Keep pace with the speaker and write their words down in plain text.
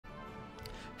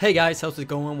Hey guys, how's it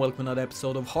going? Welcome to another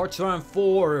episode of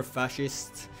HoI4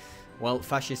 fascist. Well,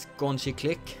 fascist Guangxi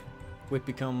Clique would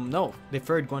become, no, the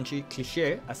third Guangxi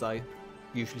Clique, as I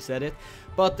usually said it.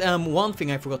 But one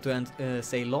thing I forgot to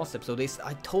say last episode is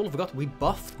I totally forgot we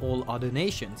buffed all other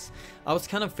nations. I was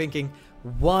kind of thinking,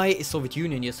 why is Soviet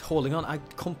Union just holding on? I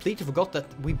completely forgot that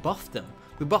we buffed them.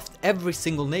 We buffed every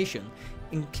single nation,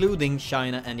 including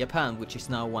China and Japan, which is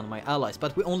now one of my allies.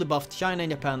 But we only buffed China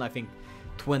and Japan, I think,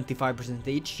 25%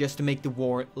 each, just to make the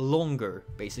war longer,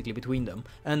 basically, between them.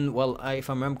 And, well, if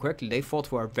I remember correctly, they fought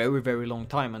for a very, very long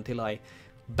time until I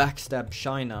backstabbed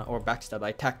China, or I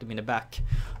attacked them in the back.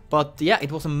 But, yeah,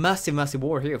 it was a massive, massive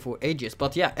war here for ages.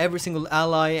 But, yeah, every single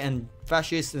ally and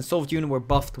fascist and Soviet Union were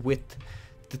buffed with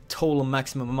the total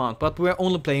maximum amount. But we're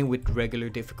only playing with regular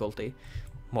difficulty.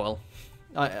 Well,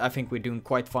 I think we're doing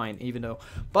quite fine, even though.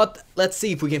 But let's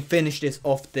see if we can finish this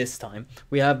off this time.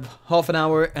 We have half an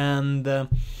hour and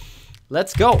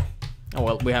let's go. Oh,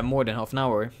 well, we have more than half an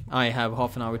hour. I have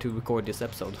half an hour to record this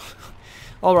episode.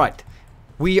 Alright,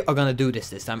 we are gonna do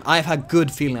this time. I've had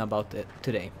good feeling about it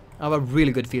today. I have a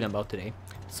really good feeling about today.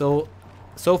 So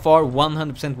far,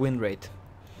 100% win rate.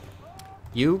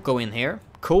 You go in here.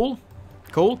 Cool.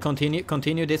 Cool.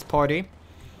 Continue this party.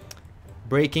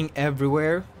 Breaking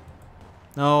everywhere.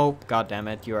 No, god damn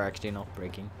it, you're actually not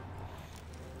breaking.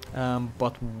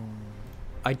 But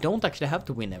I don't actually have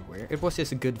to win everywhere. It was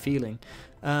just a good feeling.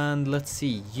 And let's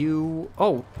see, you...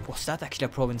 Oh, was that actually a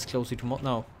province closer to...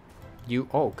 No. You...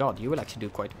 Oh god, you will actually do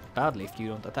quite badly if you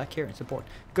don't attack here and support.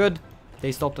 Good.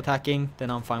 They stopped attacking,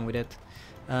 then I'm fine with it.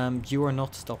 You are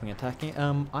not stopping attacking.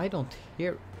 I don't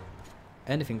hear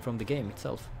anything from the game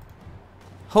itself.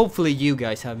 Hopefully you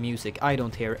guys have music. I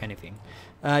don't hear anything.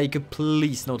 You could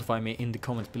please notify me in the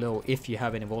comments below if you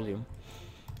have any volume.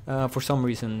 For some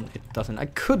reason it doesn't. I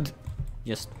could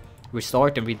just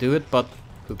restart and redo it, but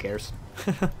who cares?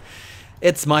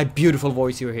 It's my beautiful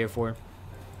voice you're here for.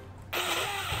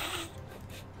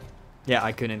 Yeah,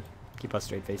 I couldn't keep a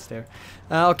straight face there.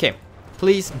 Okay,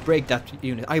 please break that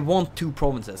unit. I want 2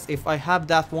 provinces. If I have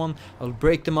that one, I'll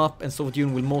break them up and Soviet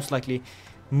Union will most likely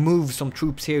move some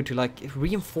troops here to like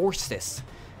reinforce this.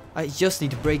 I just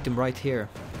need to break them right here.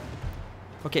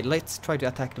 Okay, let's try to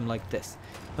attack them like this.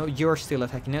 No, you're still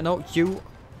attacking there. No, you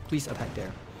please attack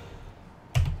there.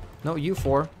 No, you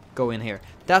 4 go in here.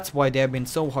 That's why they have been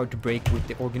so hard to break with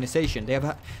the organization. They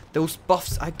have those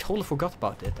buffs. I totally forgot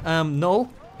about it. No,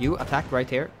 you attack right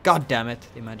here. God damn it,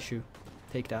 they managed to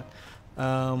take that.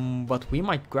 But we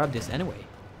might grab this anyway.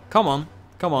 Come on,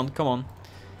 come on, come on.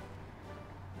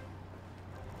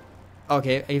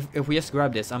 Okay, if we just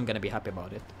grab this, I'm gonna be happy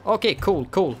about it. Okay, cool,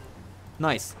 cool.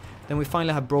 Nice. Then we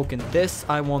finally have broken this.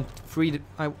 I want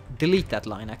I delete that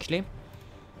line, actually.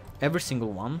 Every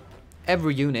single one.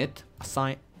 Every unit.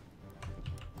 Assign...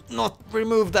 Not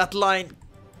remove that line!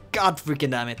 God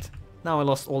freaking damn it. Now I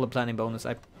lost all the planning bonus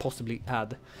I possibly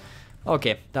had.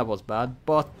 Okay, that was bad.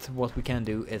 But what we can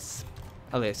do is...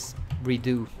 at least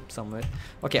redo some of it.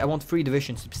 Okay, I want 3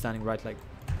 divisions to be standing right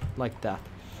like that.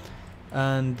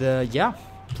 And yeah,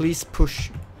 please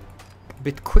push a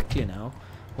bit quickly now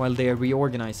while they are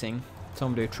reorganizing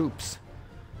some of their troops.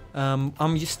 I'm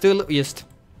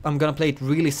gonna play it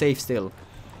really safe still.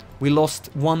 We lost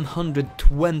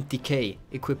 120k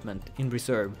equipment in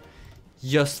reserve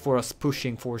just for us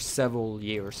pushing for several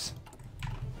years.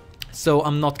 So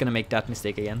I'm not gonna make that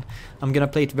mistake again. I'm gonna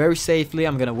play it very safely.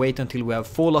 I'm gonna wait until we have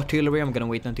full artillery. I'm gonna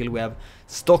wait until we have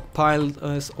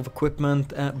stockpiles of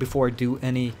equipment before I do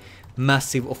any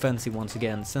massive offensive once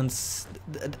again, since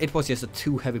it was just a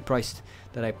too heavy price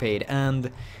that I paid, and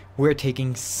we're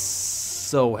taking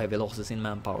so heavy losses in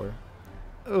manpower.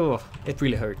 Oh, it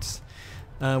really hurts.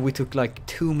 We took like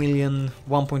 2 million,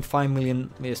 1.5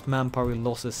 million just manpower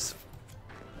losses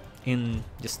in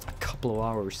just a couple of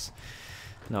hours.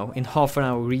 No, in half an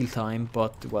hour real time,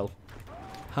 but well,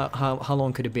 how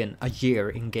long could it have been? A year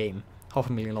in game,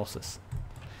 500,000 losses.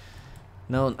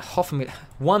 No,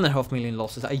 1.5 million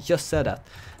losses. I just said that.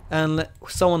 And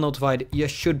someone notified, you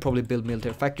should probably build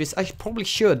military factories. I probably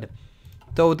should.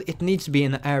 Though it needs to be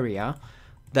in an area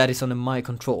that is under my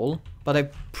control. But I'm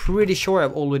pretty sure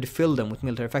I've already filled them with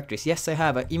military factories. Yes, I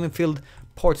have. I even filled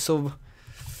parts of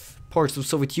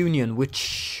Soviet Union,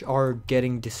 which are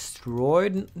getting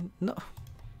destroyed. No.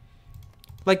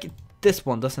 Like, this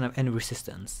one doesn't have any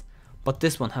resistance. But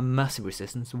this one has massive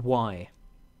resistance. Why?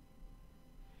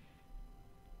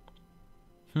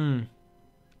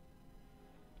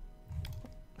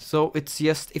 So it's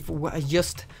just, if I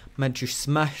just manage to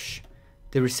smash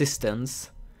the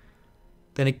resistance,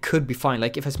 then it could be fine.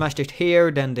 Like if I smashed it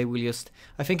here, then they will just,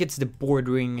 I think it's the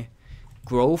bordering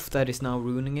growth that is now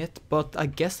ruining it, but I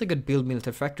guess I could build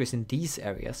military factories in these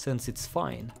areas since it's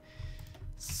fine.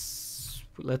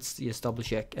 Let's just double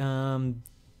check.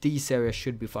 These areas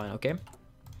should be fine, okay?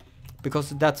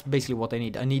 Because that's basically what I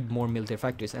need. I need more military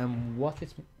factories. And what's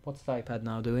the iPad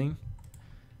now doing?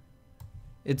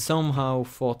 It somehow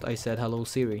thought I said hello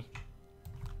Siri.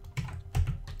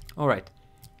 Alright.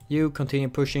 You continue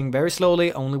pushing very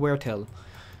slowly, only where I tell.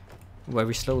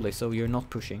 Very slowly, so you're not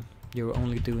pushing. You're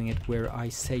only doing it where I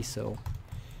say so.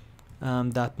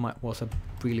 That was a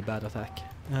really bad attack.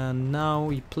 And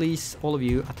now, please, all of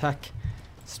you, attack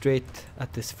straight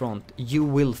at this front. You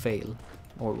will fail.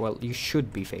 Or, well, you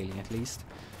should be failing at least.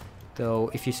 Though,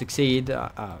 if you succeed,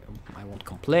 I won't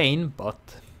complain, but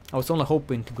I was only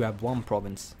hoping to grab one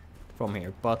province from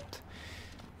here. But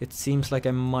it seems like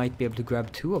I might be able to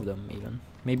grab 2 of them even.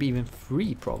 Maybe even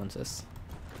 3 provinces.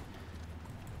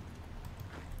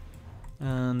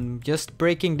 And just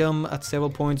breaking them at several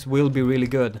points will be really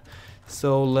good.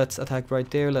 So let's attack right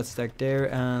there, let's attack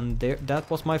there, and there. That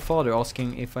was my father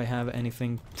asking if I have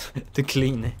anything to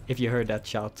clean, if you heard that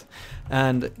shout.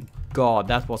 And god,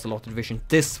 that was a lot of division.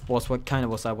 This was what kind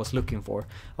of was I was looking for.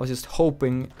 I was just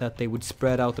hoping that they would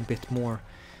spread out a bit more.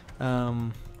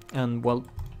 And well,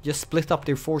 just split up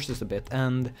their forces a bit.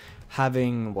 And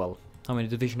having, well, how many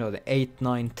divisions are there? 8,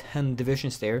 9, 10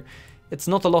 divisions there. It's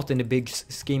not a lot in the big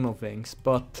scheme of things,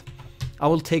 but I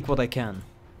will take what I can.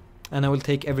 And I will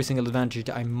take every single advantage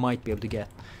that I might be able to get.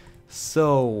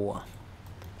 So,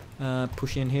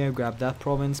 push in here, grab that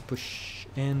province, push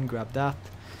in, grab that.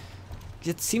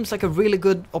 It seems like a really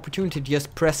good opportunity to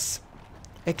just press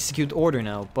execute order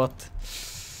now, but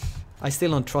I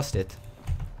still don't trust it.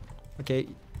 Okay,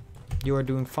 you are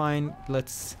doing fine.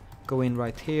 Let's go in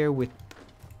right here with,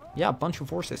 yeah, a bunch of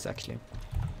forces actually.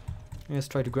 Let's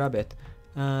try to grab it.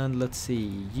 And let's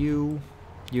see, you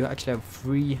actually have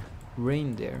free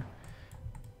reign there.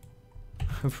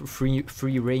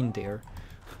 free reign there.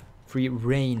 Free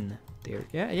reign there.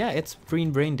 Yeah, it's free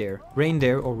reign there. Reign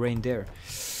there or reign there.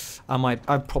 I'm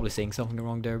probably saying something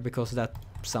wrong there because that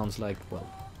sounds like, well,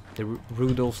 the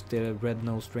Rudolph the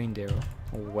red-nosed reindeer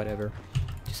or whatever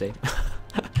you say.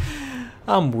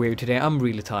 I'm weird today. I'm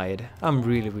really tired. I'm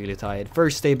really tired.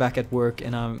 First day back at work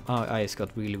and I just got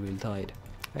really tired.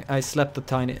 I slept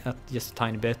just a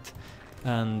tiny bit,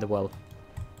 and well,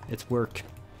 it's work.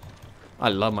 I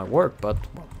love my work, but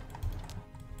well,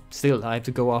 still I have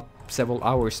to go up several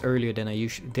hours earlier than I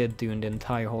usually did during the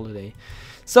entire holiday.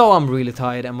 So I'm really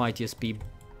tired. I might just be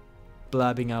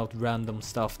blabbing out random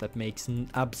stuff that makes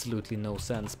absolutely no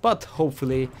sense, but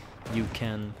hopefully you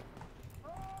can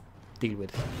deal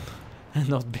with it and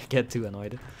not get too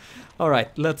annoyed.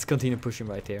 Alright, let's continue pushing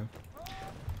right here.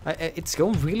 It's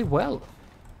going really well.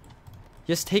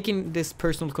 Just taking this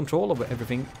personal control over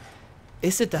everything.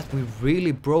 Is it that we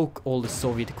really broke all the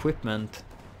Soviet equipment?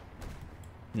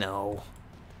 No.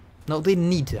 No, they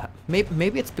need to have.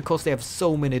 Maybe it's because they have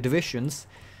so many divisions.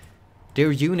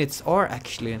 Their units are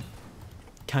actually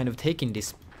kind of taking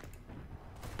this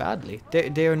badly.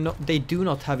 They do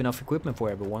not have enough equipment for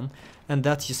everyone, and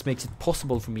that just makes it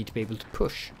possible for me to be able to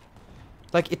push.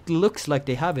 Like, it looks like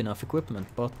they have enough equipment,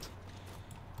 but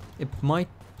it might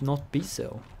not be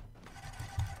so.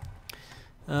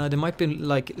 They might be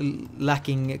like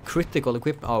lacking critical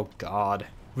equipment. Oh god.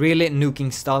 Really?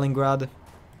 Nuking Stalingrad?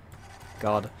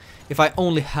 God. If I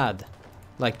only had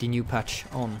like the new patch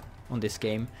on this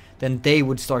game, then they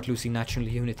would start losing national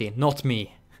unity. Not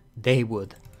me. They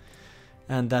would.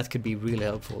 And that could be really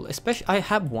helpful. Especially, I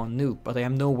have one nuke, but I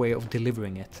have no way of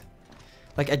delivering it.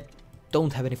 Like, I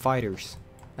don't have any fighters.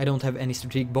 I don't have any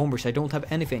strategic bombers. I don't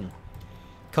have anything.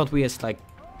 Can't we just like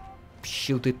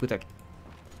shoot it with a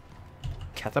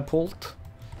catapult?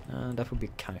 That would be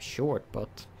kind of short,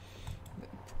 but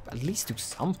at least do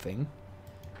something.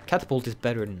 Catapult is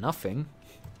better than nothing.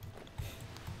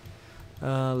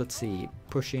 Let's see.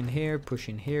 Push in here,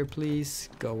 please.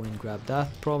 Go and grab that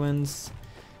province.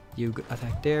 You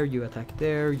attack there, you attack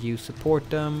there, you support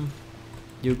them.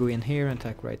 You go in here and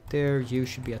attack right there. You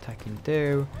should be attacking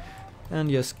there. And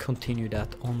just continue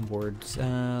that onwards.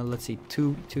 Let's see,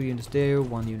 two units there,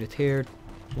 1 unit here,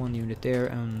 1 unit there,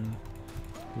 and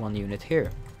 1 unit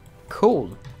here.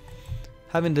 Cool.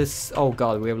 Having this, oh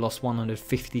god, we have lost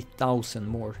 150,000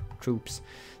 more troops.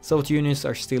 Soviet Union is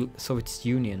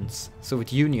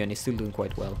still doing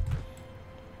quite well.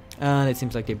 And it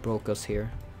seems like they broke us here.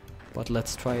 But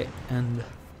let's try and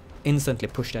instantly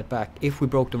push that back. If we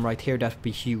broke them right here, that would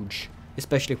be huge.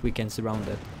 Especially if we can surround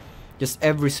it. Just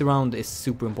every surround is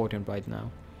super important right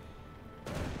now.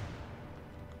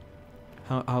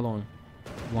 How long?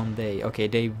 1 day. Okay,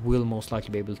 they will most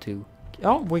likely be able to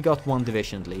Oh, we got one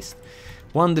division at least.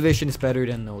 One division is better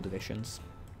than no divisions.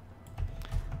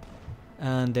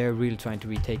 And they're really trying to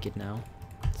retake it now.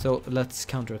 So let's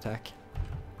counterattack.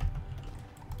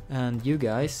 And you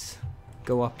guys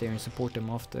go up there and support them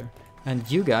after. And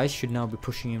you guys should now be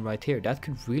pushing in right here. That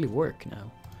could really work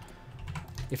now.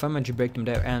 If I manage to break them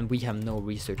there, and we have no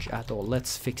research at all.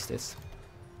 Let's fix this.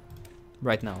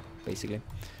 Right now, basically.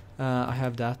 I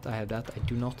have that, I have that. I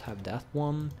do not have that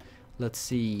one. Let's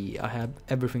see, I have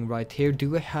everything right here.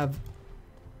 Do I have...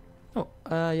 Oh,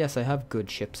 yes, I have good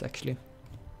ships, actually.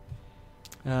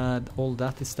 All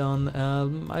that is done.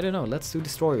 I don't know, let's do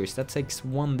destroyers. That takes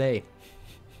 1 day.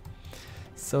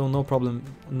 So no problem,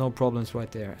 no problems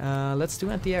right there. Let's do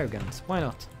anti-air guns. Why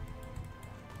not?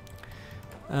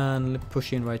 And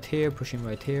push in right here, push in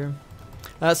right here.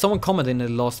 Someone commented in the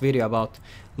last video about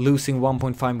losing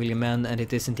 1.5 million men and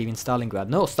it isn't even Stalingrad.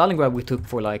 No, Stalingrad we took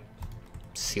for like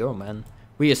 0 men.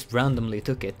 We just randomly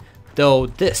took it. Though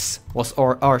this was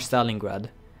our Stalingrad.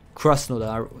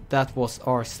 Krasnodar, that was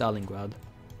our Stalingrad.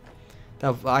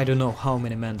 That, I don't know how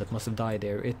many men that must have died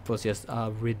there. It was just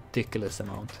a ridiculous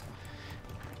amount.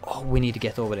 Oh, we need to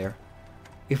get over there.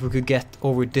 If we could get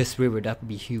over this river, that would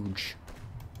be huge.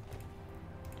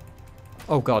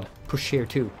 Oh god, push here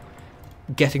too.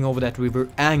 Getting over that river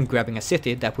and grabbing a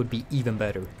city, that would be even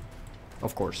better.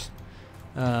 Of course.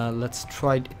 Let's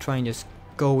try and just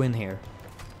go in here.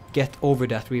 Get over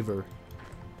that river.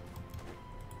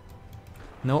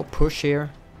 No, push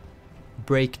here.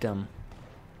 Break them.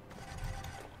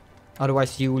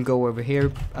 Otherwise you will go over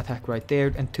here, attack right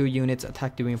there, and 2 units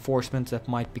attack the reinforcements that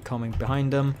might be coming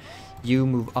behind them. You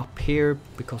move up here,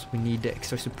 because we need the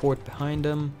extra support behind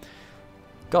them.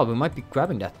 God, we might be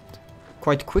grabbing that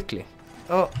quite quickly.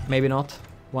 Oh, maybe not.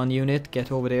 1 unit,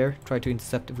 get over there, try to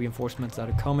intercept the reinforcements that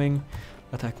are coming.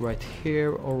 Attack right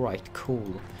here, alright,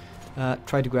 cool.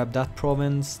 Try to grab that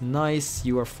province, nice,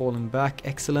 you are falling back,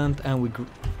 excellent, and we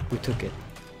took it.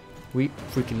 We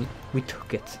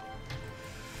took it.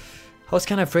 I was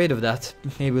kind of afraid of that,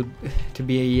 maybe to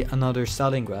be another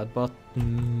Stalingrad, but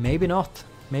maybe not,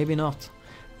 maybe not.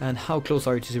 And how close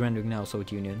are you to surrendering now,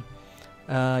 Soviet Union?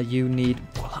 You need,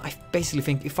 well, I basically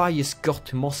think if I just got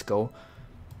to Moscow,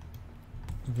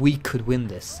 we could win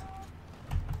this.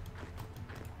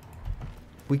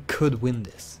 We could win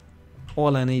this.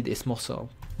 All I need is Moscow.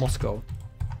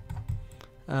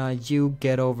 You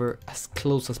get over as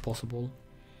close as possible.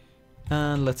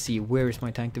 And let's see, where is my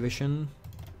tank division?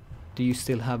 Do you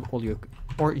still have all your...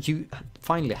 Or you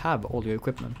finally have all your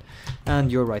equipment.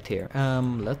 And you're right here.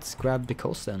 Let's grab the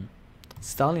coast then.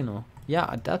 Stalino.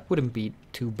 Yeah, that wouldn't be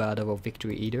too bad of a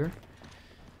victory either.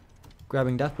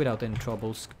 Grabbing that without any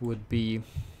troubles would be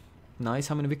nice.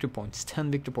 How many victory points?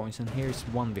 10 victory points, and here's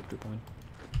 1 victory point.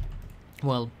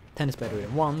 Well, 10 is better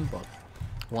than 1, but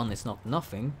 1 is not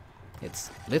nothing. It's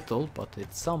little, but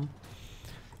it's some.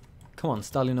 Come on,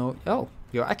 Stalino. Oh,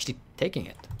 you're actually taking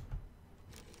it.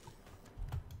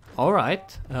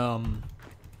 Alright.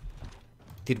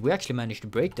 Did we actually manage to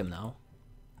break them now?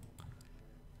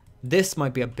 This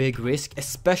might be a big risk,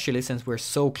 especially since we're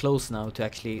so close now to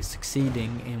actually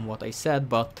succeeding in what I said,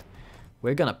 but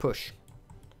we're gonna push.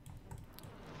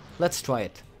 Let's try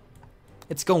it.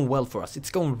 It's going well for us.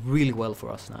 It's going really well for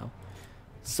us now.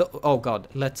 So, oh god,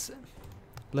 let's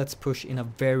push in a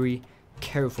very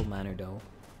careful manner though.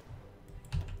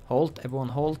 Halt, everyone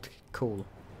halt. Cool.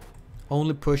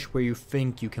 Only push where you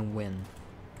think you can win.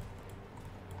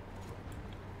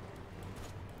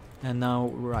 And now,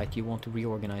 right, you want to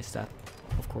reorganize that.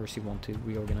 Of course you want to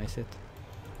reorganize it.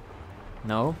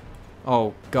 No?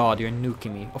 Oh god, you're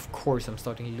nuking me. Of course I'm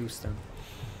starting to lose them.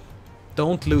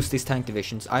 Don't lose these tank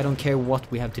divisions. I don't care what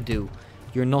we have to do.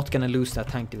 You're not gonna lose that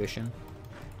tank division.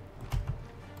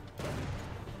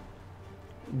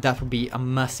 That would be a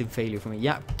massive failure for me.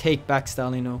 Yeah, take back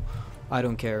Stalino. I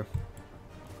don't care.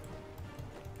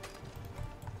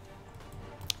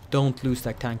 Don't lose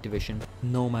that tank division,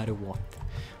 no matter what.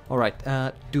 Alright,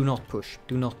 do not push.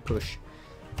 Do not push.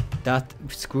 That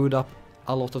screwed up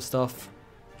a lot of stuff.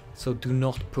 So do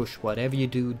not push. Whatever you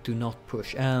do, do not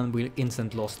push. And we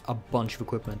instantly lost a bunch of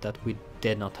equipment that we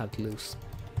did not have to lose.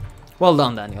 Well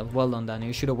done, Daniel. Well done, Daniel.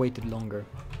 You should have waited longer.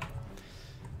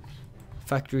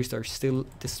 Factories are still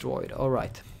destroyed.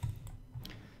 Alright.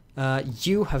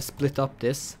 You have split up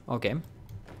this. Okay.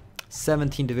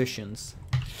 17 divisions.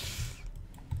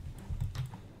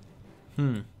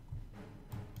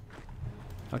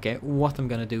 Okay, what I'm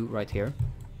gonna do right here.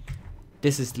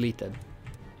 This is deleted.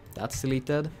 That's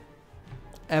deleted.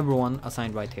 Everyone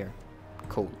assigned right here.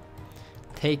 Cool.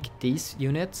 Take these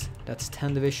units. That's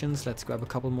 10 divisions. Let's grab a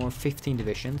couple more. 15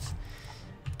 divisions.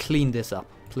 Clean this up,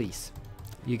 please.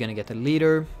 You're gonna get a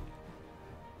leader.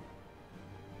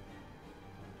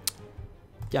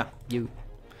 Yeah, you.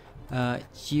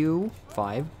 You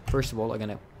 5. First of all, I'm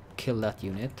gonna kill that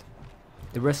unit.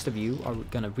 The rest of you are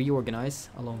gonna reorganize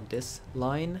along this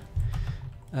line.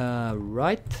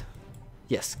 Right.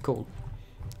 Yes, cool.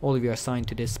 All of you are assigned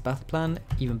to this battle plan,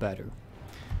 even better.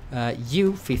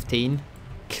 You 15,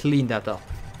 clean that up.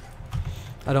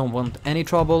 I don't want any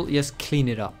trouble, just clean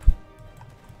it up.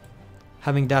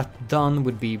 Having that done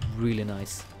would be really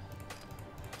nice.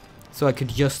 So I could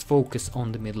just focus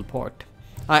on the middle part.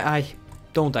 I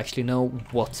don't actually know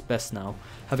what's best now.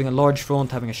 Having a large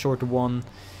front, having a shorter one,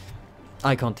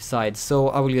 I can't decide. So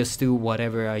I will just do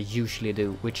whatever I usually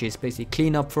do, which is basically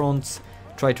clean up fronts,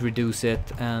 try to reduce it,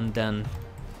 and then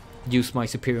use my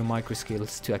superior micro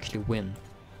skills to actually win.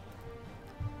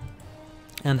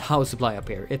 And house supply up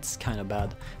here, it's kind of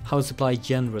bad. House supply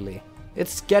generally,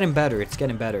 it's getting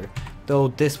better, Though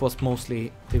this was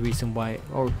mostly the reason why,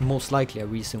 or most likely a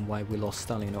reason why we lost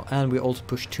Stalino. And we also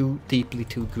pushed too deeply,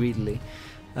 too greedily.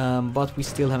 But we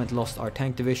still haven't lost our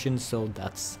tank division, so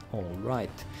that's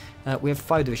alright. We have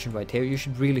 5 divisions right here. You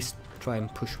should really try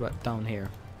and push right down here.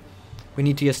 We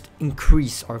need to just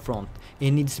increase our front.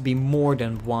 It needs to be more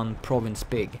than 1 province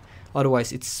big.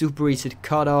 Otherwise it's super easy to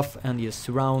cut off and just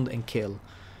surround and kill.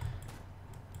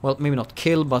 Well, maybe not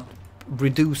kill, but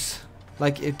reduce.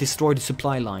 Like, it destroyed the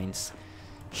supply lines.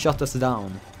 Shut us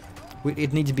down.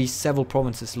 It needs to be several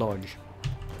provinces large.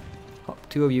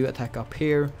 2 of you attack up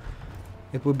here.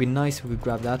 It would be nice if we could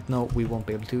grab that. No, we won't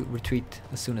be able to retreat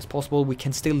as soon as possible. We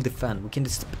can still defend. We can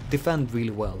defend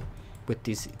really well with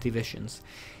these divisions.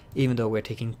 Even though we're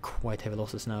taking quite heavy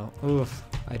losses now. Oof,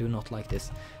 I do not like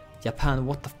this. Japan,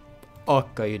 what the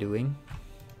fuck are you doing?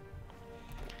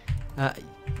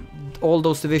 All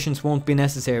those divisions won't be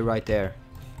necessary right there.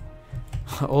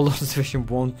 All those divisions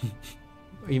won't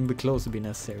even be close to be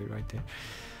necessary right there.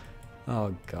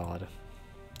 Oh god.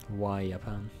 Why,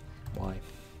 Japan? Why?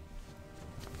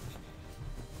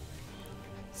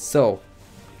 So,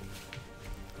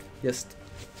 just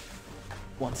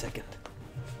 1 second.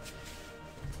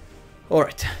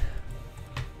 Alright.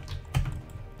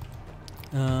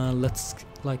 Let's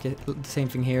like the same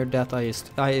thing here. That I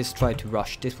just tried to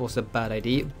rush. This was a bad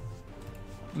idea.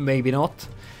 Maybe not.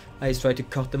 I just tried to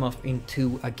cut them off in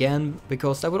 2 again,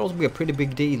 because that would also be a pretty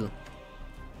big deal.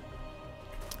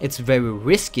 It's very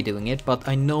risky doing it, but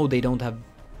I know they don't have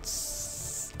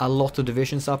a lot of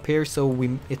divisions up here, so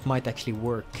it might actually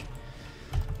work.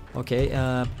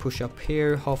 Okay, push up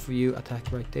here. Half of you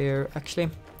attack right there.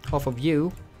 Actually, half of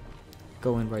you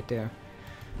go in right there.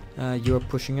 You're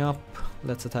pushing up.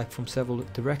 Let's attack from several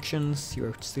directions.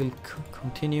 You're still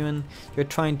continuing. You're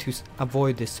trying to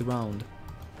avoid this surround.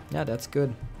 Yeah, that's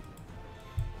good.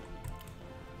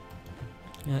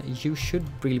 You should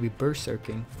really be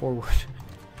berserking forward.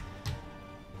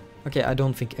 Okay, I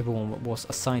don't think everyone was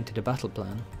assigned to the battle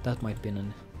plan. That might have been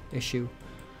an issue.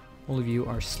 All of you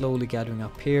are slowly gathering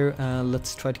up here.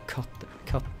 Let's try to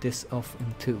cut this off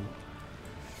in 2.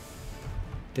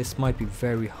 This might be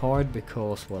very hard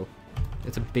because, well,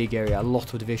 it's a big area. A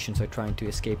lot of divisions are trying to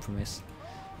escape from this.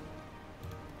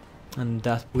 And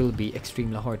that will be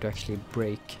extremely hard to actually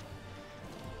break.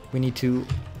 We need to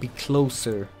be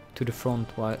closer to the front,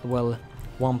 well,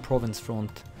 one province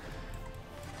front,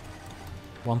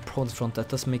 that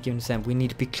doesn't make any sense. We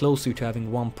need to be closer to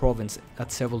having 1 province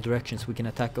at several directions. We can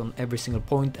attack on every single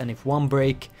point, and if 1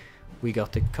 break, we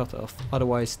got the cut off.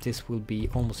 Otherwise this will be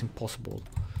almost impossible.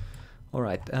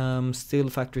 Alright, still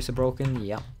factories are broken,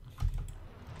 yeah.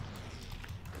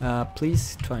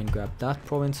 Please try and grab that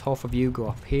province. Half of you go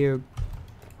up here.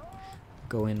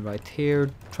 Go in right here.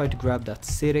 Try to grab that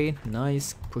city.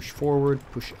 Nice. Push forward.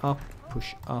 Push up.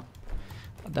 Push up.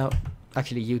 Now,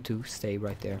 actually, you two stay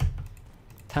right there.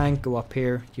 Tank, go up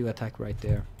here. You attack right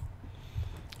there.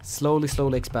 Slowly,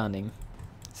 slowly expanding.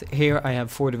 So here I have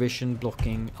 4 division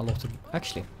blocking a lot of...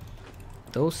 Actually,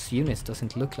 those units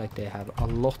doesn't look like they have a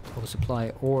lot of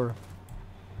supply or...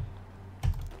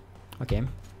 Okay.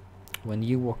 When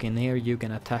you walk in here, you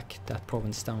can attack that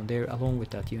province down there along with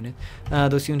that unit.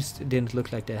 Those units didn't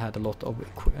look like they had a lot of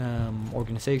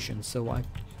organization, so I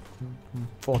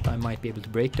thought I might be able to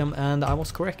break them, and I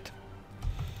was correct.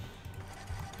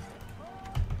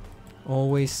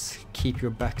 Always keep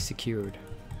your back secured.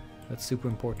 That's super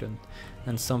important,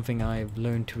 and something I've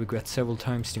learned to regret several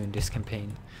times during this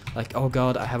campaign. Like, oh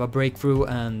god, I have a breakthrough,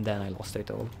 and then I lost it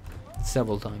all.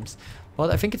 Several times. But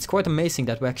I think it's quite amazing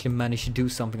that we actually managed to do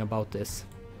something about this.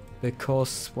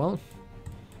 Because, well,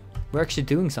 we're actually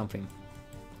doing something.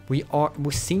 We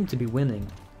seem to be winning.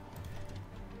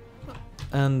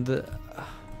 And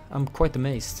I'm quite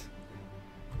amazed.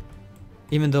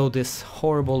 Even though this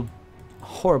horrible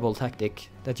tactic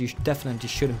that you definitely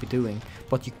shouldn't be doing,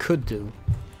 but you could do.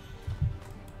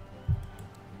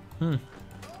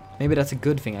 Maybe that's a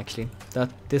good thing actually,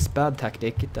 that this bad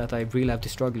tactic, that I really have to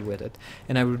struggle with it,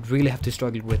 and I would really have to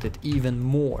struggle with it even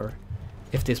more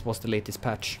if this was the latest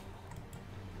patch.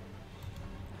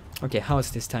 Okay, how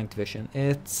is this tank division?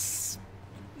 It's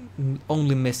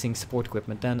only missing support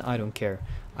equipment, then I don't care.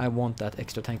 I want that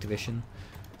extra tank division.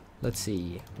 Let's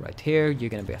see, right here, you're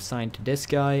gonna be assigned to this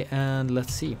guy, and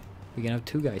let's see, we're gonna have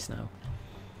 2 guys now.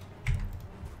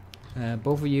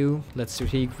 Both of you, let's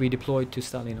redeploy to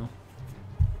Stalino.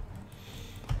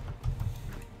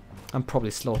 I'm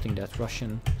probably slaughtering that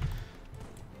Russian.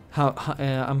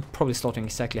 I'm probably slaughtering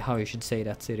exactly how you should say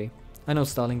that city. I know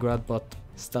Stalingrad, but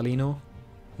Stalino,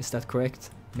 is that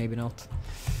correct? Maybe not.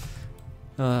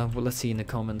 Well, let's see in the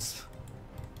comments.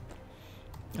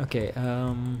 Okay,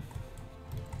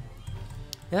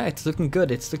 yeah, it's looking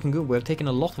good, it's looking good. We're taking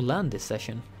a lot of land this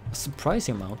session. A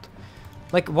surprising amount.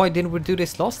 Like, why didn't we do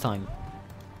this last time?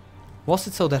 Was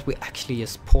it so that we actually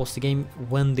just paused the game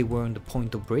when they were on the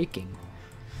point of breaking?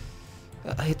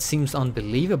 It seems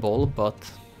unbelievable,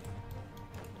 but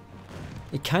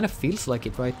it kind of feels like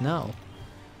it right now.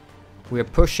 We're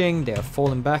pushing, they are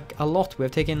falling back a lot. We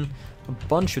have taken a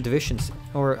bunch of divisions,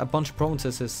 or a bunch of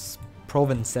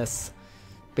provinces,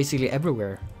 basically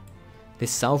everywhere. The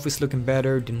south is looking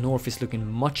better, the north is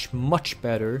looking much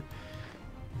better.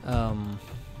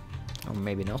 Or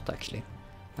maybe not actually.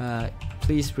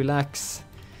 Please relax,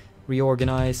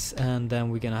 reorganize, and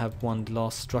then we're gonna have one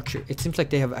last structure. It seems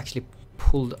like they have actually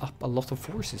pulled up a lot of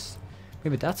forces.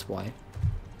 Maybe that's why.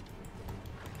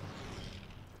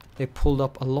 They pulled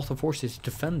up a lot of forces to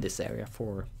defend this area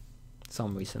for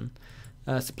some reason.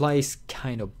 Supply is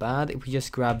kind of bad. If we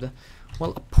just grabbed,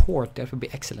 well, a port, that would be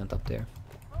excellent up there.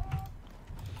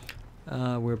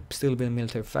 We're still building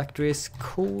military factories.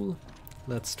 Cool.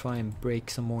 Let's try and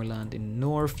break some more land in the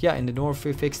north. Yeah, in the north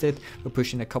we fixed it. We're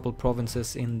pushing a couple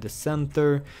provinces in the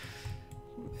center.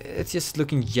 It's just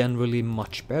looking generally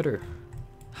much better.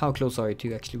 How close are you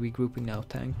to actually regrouping now,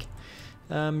 tank?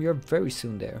 You're very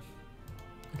soon there.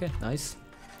 Okay, nice.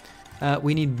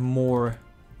 We need more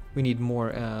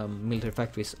military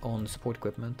factories on support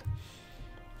equipment.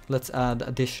 Let's add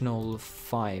additional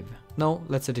 5. No,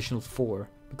 let's additional 4,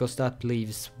 because that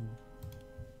leaves,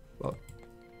 well,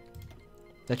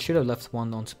 that should have left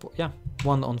 1 on support. Yeah,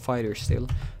 1 on fighters still.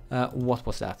 What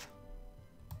was that?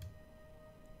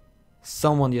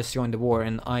 Someone just joined the war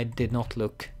and I did not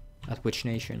look at which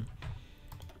nation.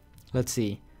 Let's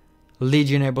see.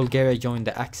 Legionnaire Bulgaria joined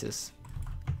the Axis.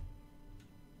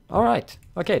 Alright,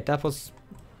 okay, that was...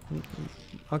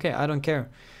 Okay, I don't care.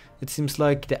 It seems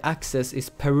like the Axis is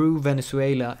Peru,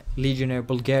 Venezuela, Legionnaire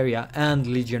Bulgaria, and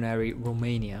Legionary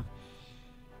Romania.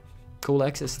 Cool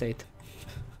Axis state.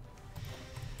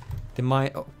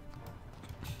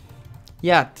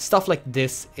 Yeah, stuff like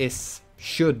this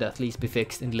should at least be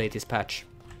fixed in the latest patch.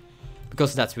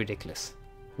 Because that's ridiculous.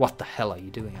 What the hell are you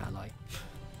doing, ally?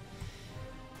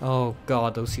 Oh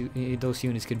god, those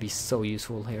units could be so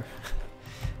useful here.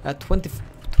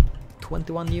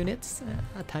 21 units,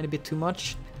 a tiny bit too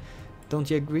much. Don't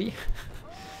you agree?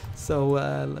 So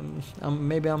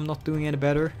maybe I'm not doing any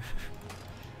better.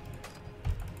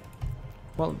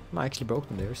 Well, I actually broke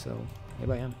them there, so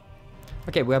maybe I am.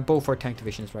 Okay, we have both our tank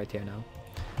divisions right here now.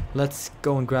 Let's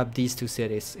go and grab these 2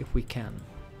 cities if we can.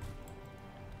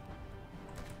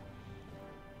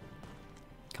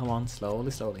 Come on,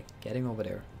 slowly, getting over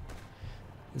there.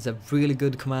 It's a really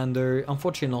good commander,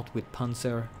 unfortunately not with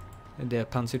Panzer, the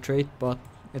Panzer trait, but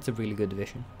it's a really good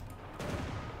division.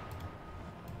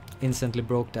 Instantly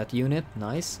broke that unit,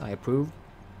 nice, I approve.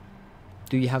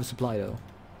 Do you have supply though?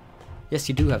 Yes,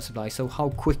 you do have supply, so how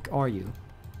quick are you?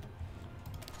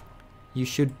 You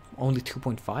should only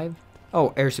 2.5?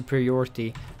 Oh, air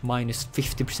superiority minus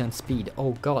 50% speed.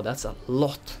 Oh god, that's a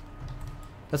lot.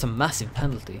 That's a massive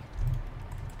penalty.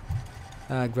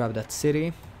 Grab that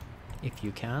city, if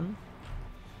you can.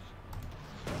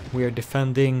 We are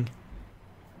defending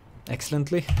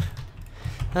excellently.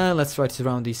 Let's try to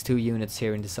surround these 2 units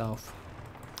here in the south.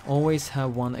 Always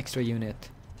have 1 extra unit.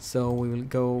 So we will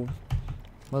go,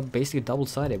 well, basically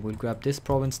double-sided. We'll grab this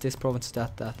province,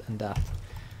 that, and that.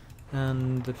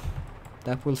 And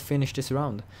that will finish this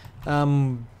round.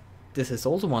 This is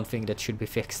also one thing that should be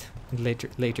fixed in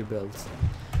later builds.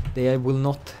 They will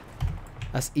not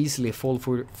as easily fall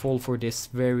for this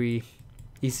very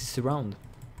easy surrounds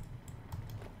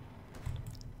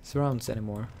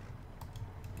anymore.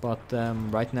 But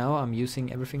right now I'm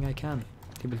using everything I can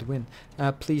to be able to win.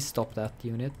 Please stop that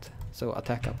unit. So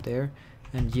attack up there,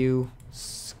 and you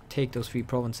take those 3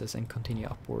 provinces and continue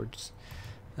upwards.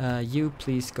 You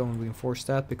please go and reinforce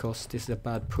that, because this is a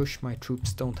bad push. My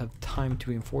troops don't have time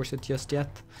to reinforce it just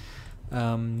yet.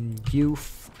 You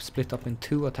split up in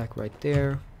 2, attack right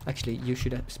there. Actually, you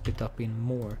should split up in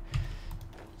more.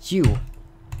 You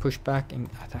push back and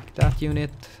attack that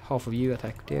unit. Half of you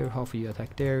attack there, half of you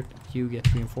attack there. You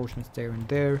get reinforcements there and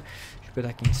there. You should be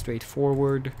attacking straight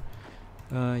forward.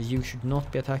 You should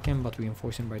not be attacking, but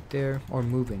reinforcing right there. Or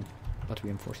moving, but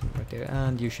reinforcing right there.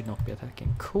 And you should not be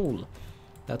attacking. Cool.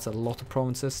 That's a lot of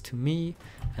provinces to me,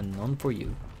 and none for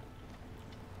you.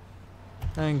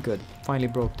 And good. Finally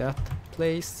broke that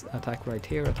place. Attack right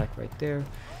here, attack right there.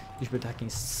 You should be attacking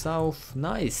south.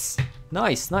 Nice!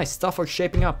 Nice, nice. Stuff are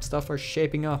shaping up. Stuff are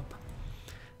shaping up.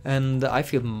 And I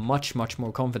feel much, much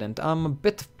more confident. I'm a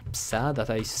bit sad that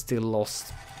I still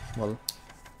lost. Well,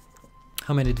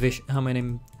 how many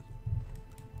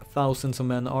thousands of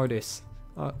men are this?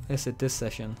 Is it this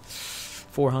session?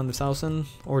 400,000?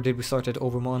 Or did we start at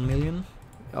over 1 million?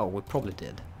 Oh, we probably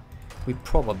did. We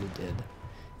probably did.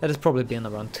 That has probably been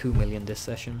around 2 million this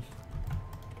session.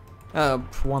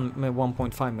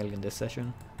 1.5 million this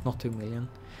session. Not 2 million.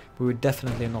 We were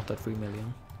definitely not at 3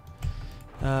 million.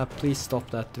 Please stop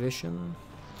that division.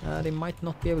 They might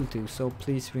not be able to, so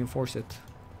please reinforce it.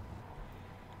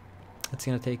 It's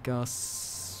gonna take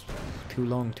us too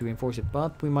long to reinforce it,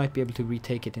 but we might be able to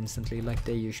retake it instantly like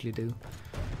they usually do.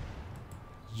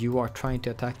 You are trying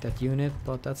to attack that unit,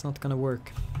 but that's not gonna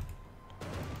work.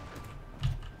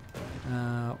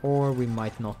 Or we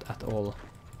might not at all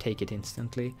take it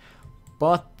instantly.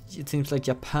 But it seems like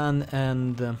Japan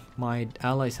and my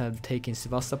allies have taken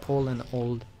Sevastopol and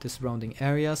all the surrounding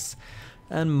areas,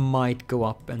 and might go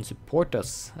up and support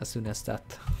us as soon as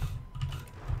that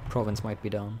province might be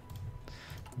down.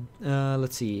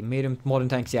 Let's see, modern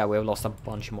tanks. Yeah, we have lost a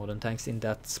bunch of modern tanks in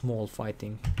that small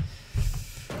fighting.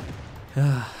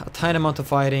 A tiny amount of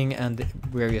fighting, and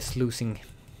we're just losing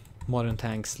modern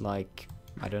tanks like,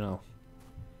 I don't know,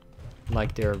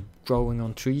 like they're growing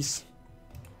on trees.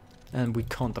 And we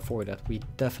can't afford that. We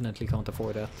definitely can't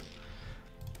afford that.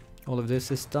 All of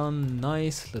this is done.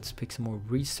 Nice. Let's pick some more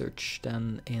research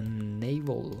then in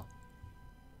naval.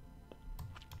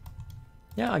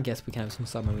 Yeah, I guess we can have some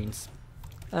submarines.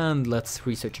 And let's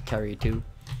research a carrier too.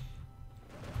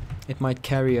 It might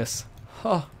carry us.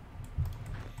 Huh.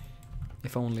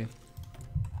 If only.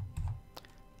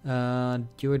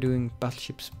 You are doing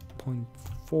battleships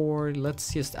 0.4.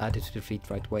 Let's just add it to the fleet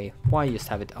right away. Why just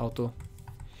have it auto?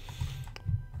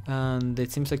 And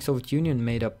it seems like Soviet Union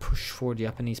made a push for the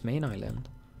Japanese main island.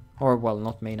 Or, well,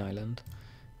 not main island.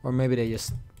 Or maybe they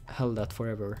just held that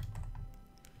forever.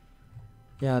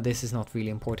 Yeah, this is not really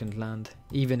important land,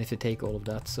 even if they take all of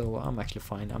that, so I'm actually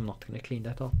fine. I'm not gonna clean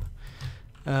that up.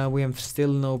 We have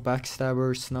still no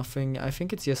backstabbers, nothing. I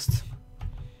think it's just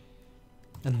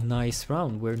a nice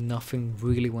round where nothing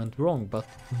really went wrong, but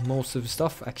most of the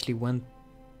stuff actually went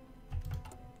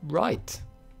right.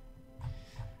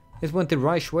 It went the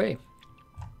right way.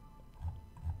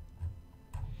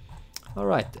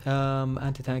 Alright,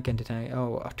 anti-tank,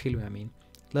 oh, artillery I mean.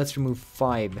 Let's remove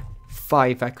five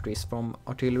factories from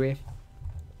artillery,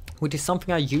 which is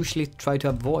something I usually try to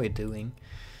avoid doing.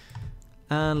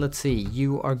 And let's see,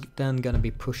 you are then gonna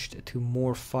be pushed to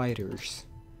more fighters.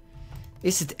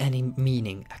 Is it any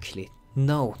meaning actually?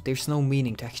 No, there's no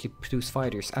meaning to actually produce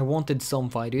fighters. I wanted some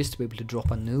fighters to be able to drop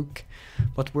a nuke,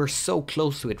 but we're so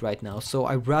close to it right now, so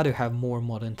I'd rather have more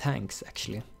modern tanks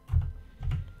actually.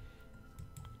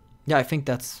 Yeah, I think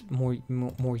that's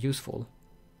more useful.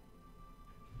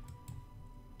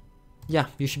 Yeah,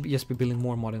 you should just be building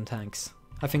more modern tanks.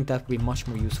 I think that would be much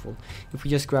more useful. If we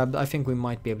just grab, I think we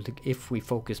might be able to, if we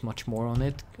focus much more on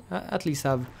it, at least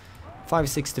have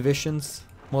 5-6 divisions,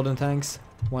 modern tanks,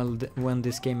 when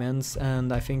this game ends.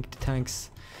 And I think the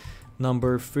tanks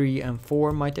number 3 and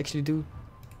 4 might actually do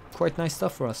quite nice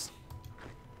stuff for us.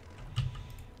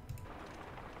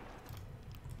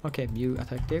 Okay, you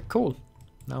attack there, cool.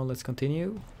 Now let's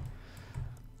continue.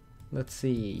 Let's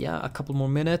see, yeah, a couple more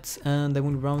minutes and then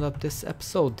we'll round up this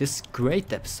episode, this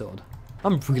great episode.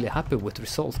 I'm really happy with the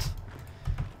result.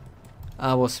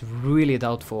 I was really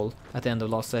doubtful at the end of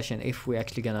last session if we're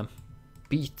actually gonna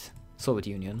beat Soviet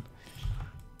Union.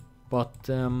 But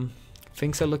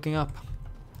things are looking up.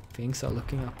 Things are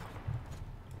looking up.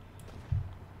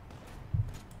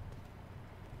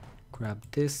 Grab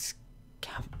this.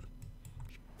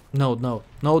 No,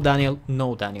 Daniel.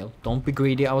 No, Daniel. Don't be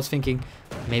greedy. I was thinking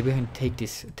maybe I can take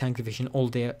this tank division all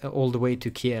the way to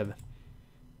Kiev.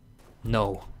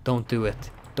 No, don't do it.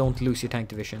 Don't lose your tank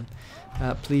division.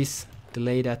 Please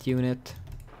delay that unit.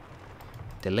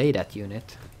 Delay that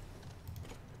unit.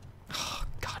 Oh,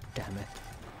 God Damn it.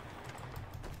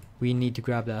 We need to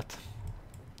grab that.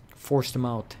 Force them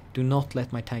out. Do not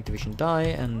let my tank division die,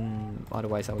 and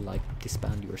otherwise I will like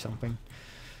disband you or something.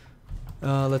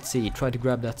 Let's see. Try to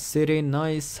grab that city.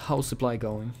 Nice. How's supply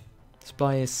going?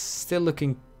 Supply is still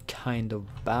looking kind of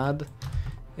bad.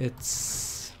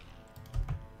 It's...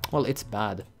 well, it's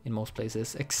bad in most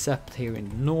places, except here in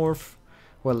the north.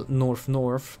 Well,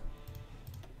 north.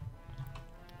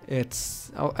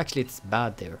 It's... oh, actually it's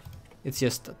bad there. It's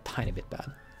just a tiny bit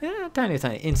bad. Yeah, tiny,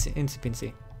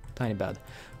 insipincy. Tiny bad.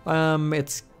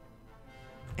 It's...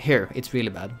 here, it's really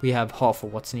bad. We have half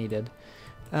of what's needed.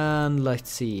 And let's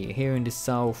see, here in the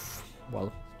south...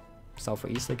 well, south or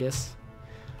east, I guess.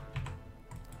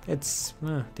 It's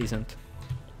decent.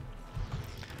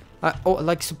 Oh,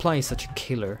 like supply is such a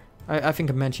killer. I think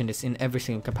I mentioned this in every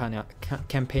single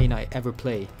campaign I ever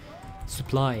play.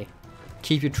 Supply.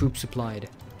 Keep your troops supplied.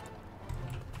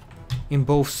 In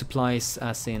both supplies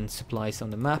as in supplies on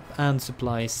the map and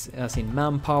supplies as in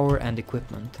manpower and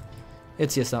equipment.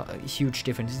 It's just a huge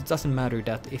difference. It doesn't matter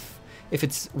that if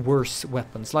it's worse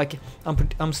weapons. Like,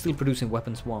 I'm still producing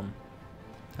weapons 1,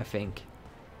 I think.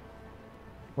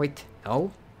 Wait,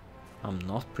 no? I'm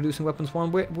not producing weapons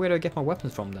 1. Where do I get my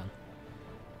weapons from then?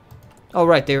 Oh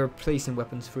right, they're placing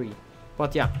weapons 3.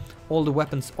 But yeah, all the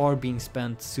weapons are being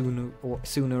spent sooner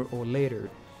or later.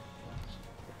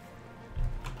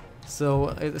 So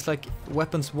it's like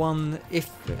weapons 1,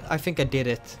 if I think I did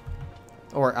it,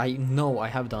 or I know I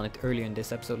have done it earlier in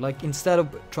this episode. Like, instead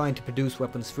of trying to produce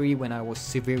weapons 3 when I was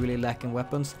severely lacking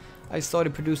weapons, I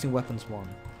started producing weapons 1.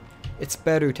 It's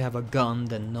better to have a gun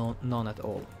than none at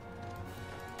all.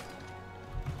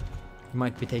 You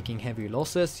might be taking heavy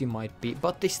losses, you might be,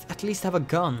 but they at least have a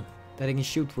gun that they can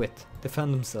shoot with,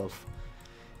 defend themselves,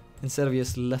 instead of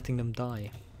just letting them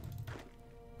die.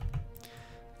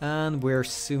 And we're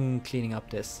soon cleaning up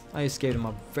this. I just gave them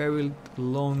a very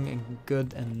long and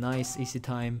good and nice easy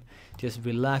time to just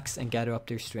relax and gather up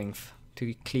their strength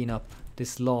to clean up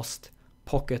this last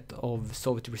pocket of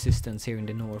Soviet resistance here in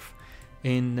the north,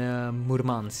 in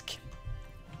Murmansk.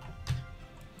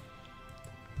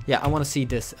 Yeah, I want to see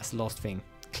this as the last thing.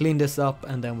 Clean this up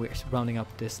and then we're rounding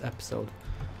up this episode.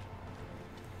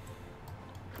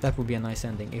 That would be a nice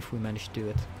ending if we manage to do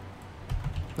it.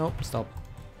 No, stop.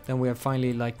 Then we have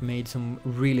finally like made some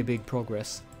really big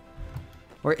progress.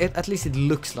 Or at least it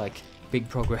looks like big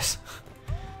progress.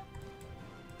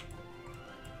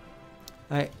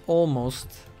 I almost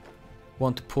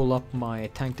want to pull up my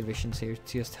tank divisions here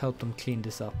to just help them clean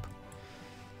this up.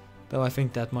 Though I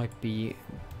think that might be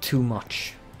too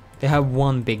much. They have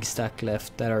one big stack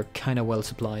left that are kind of well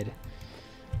supplied.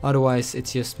 Otherwise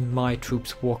it's just my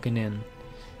troops walking in.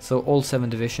 So all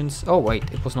 7 divisions. Oh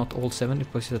wait, it was not all 7,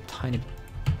 it was just a tiny,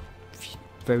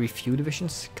 very few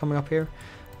divisions coming up here.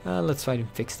 Let's try to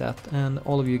fix that. And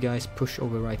all of you guys push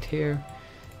over right here.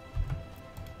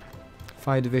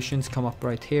 5 divisions come up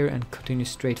right here and continue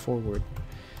straight forward.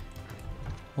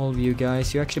 All of you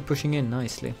guys, you're actually pushing in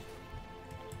nicely.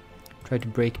 Try to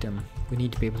break them. We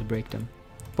need to be able to break them.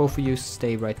 Both of you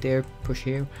stay right there, push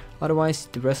here. Otherwise,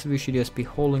 the rest of you should just be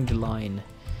holding the line.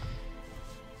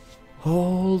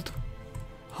 Hold!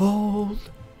 Hold!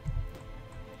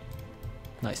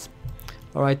 Nice.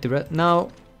 Alright, now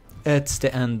it's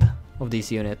the end of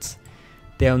these units.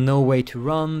 They have no way to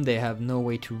run, they have no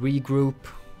way to regroup.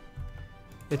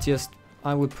 It's just,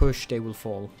 I will push, they will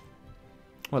fall.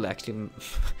 Well, actually,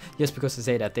 just because I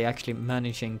say that, they're actually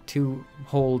managing to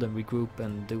hold and regroup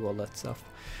and do all that stuff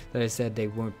that I said they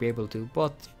won't be able to.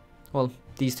 But, well,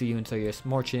 these 2 units are just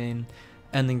marching in,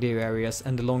 ending their areas,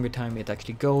 and the longer time it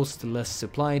actually goes, the less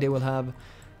supply they will have,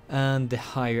 and the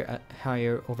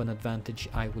higher of an advantage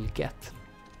I will get.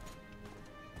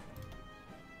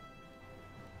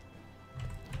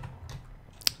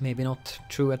 Maybe not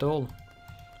true at all.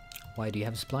 Why do you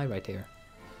have supply right here?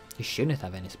 You shouldn't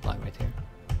have any supply right here.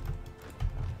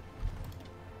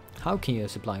 How can you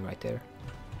have supply right there?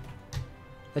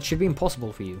 That should be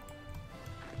impossible for you.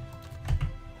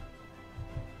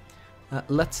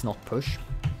 Let's not push.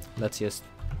 Let's just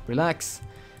relax.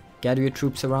 Gather your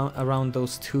troops around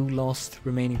those 2 lost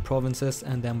remaining provinces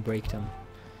and then break them.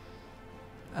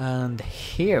 And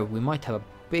here we might have a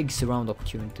big surround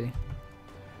opportunity.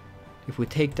 If we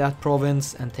take that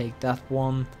province and take that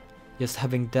one, just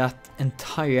having that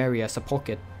entire area as a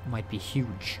pocket might be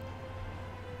huge.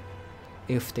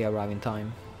 If they arrive in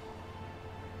time.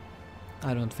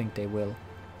 I don't think they will,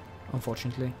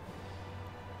 unfortunately.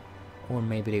 Or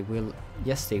maybe they will.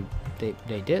 Yes, they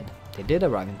did. They did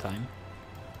arrive in time.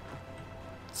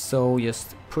 So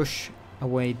just push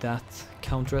away that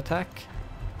counterattack.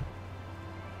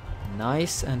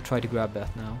 Nice, and try to grab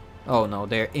that now. Oh no,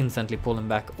 they're instantly pulling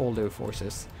back all their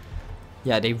forces.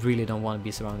 Yeah, they really don't want to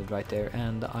be surrounded right there,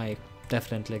 and I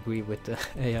definitely agree with the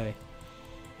AI.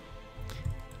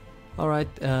 Alright,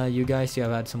 you guys, you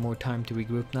have had some more time to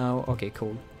regroup now. Okay,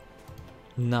 cool.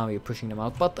 Now you're pushing them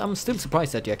out, but I'm still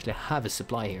surprised that you actually have a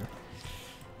supply here.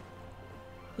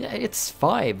 Yeah, it's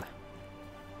 5.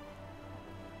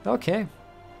 Okay.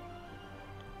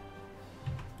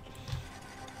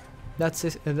 That's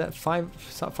it, that 5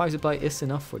 supply is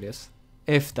enough for this,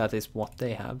 if that is what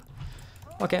they have.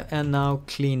 Okay, and now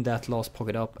clean that last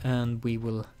pocket up, and we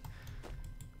will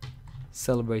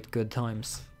celebrate good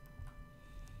times.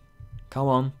 Come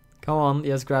on, come on,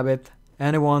 yes, grab it.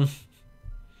 Anyone?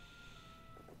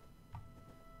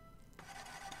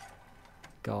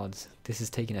 God, this is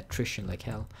taking attrition like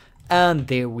hell. And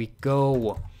there we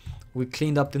go. We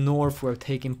cleaned up the north. We're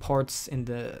taking parts in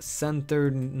the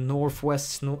center,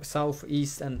 northwest,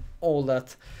 southeast, and all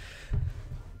that.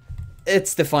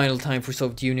 It's the final time for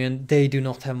Soviet Union. They do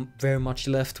not have very much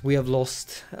left. We have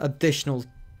lost additional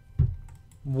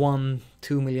 1-2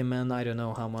 million men. I don't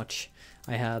know how much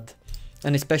I had.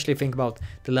 And especially think about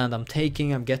the land I'm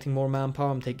taking. I'm getting more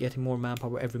manpower. I'm getting more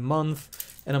manpower every month.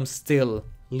 And I'm still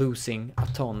losing a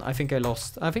ton. I think I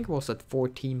lost, I think it was at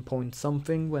 14 point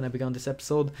something when I began this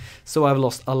episode. So I've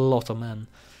lost a lot of men.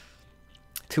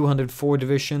 204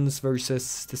 divisions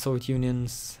versus the Soviet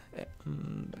Union's,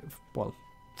 well,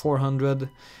 400.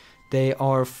 They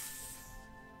are,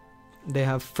 they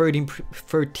have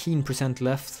 13%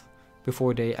 left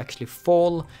before they actually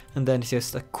fall, and then it's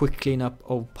just a quick cleanup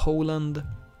of Poland.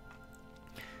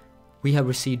 We have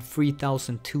received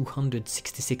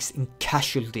 3,266 in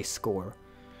casualty score.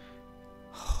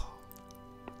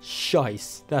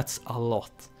 Shice, that's a lot.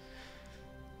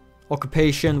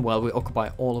 Occupation, well, we occupy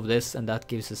all of this, and that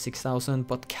gives us 6,000,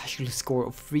 but casualty score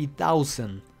of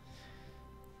 3,000.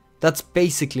 That's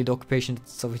basically the occupation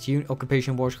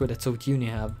war score that Soviet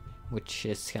Union have, which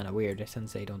is kind of weird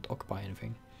since they don't occupy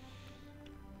anything.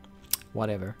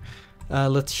 Whatever.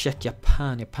 Let's check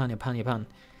Japan.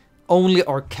 Only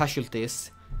our casualties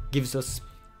gives us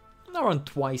around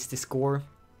twice the score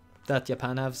that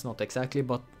Japan has, not exactly,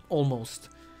 but almost.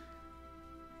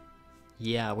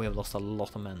 Yeah, we have lost a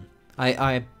lot of men.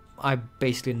 I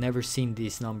basically never seen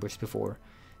these numbers before.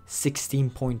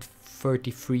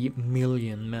 16.33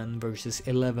 million men versus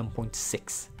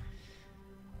 11.6.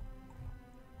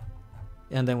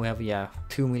 And then we have, yeah,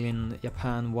 2 million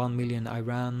Japan, 1 million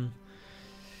Iran,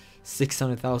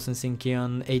 600,000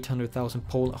 Sinkian, 800,000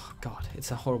 Poland. Oh god,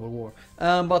 it's a horrible war.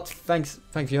 But thanks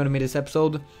for joining me this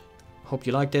episode. Hope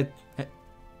you liked it.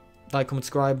 Like, comment,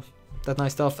 subscribe, that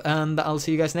nice stuff, and I'll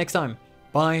see you guys next time.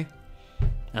 Bye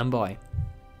and bye.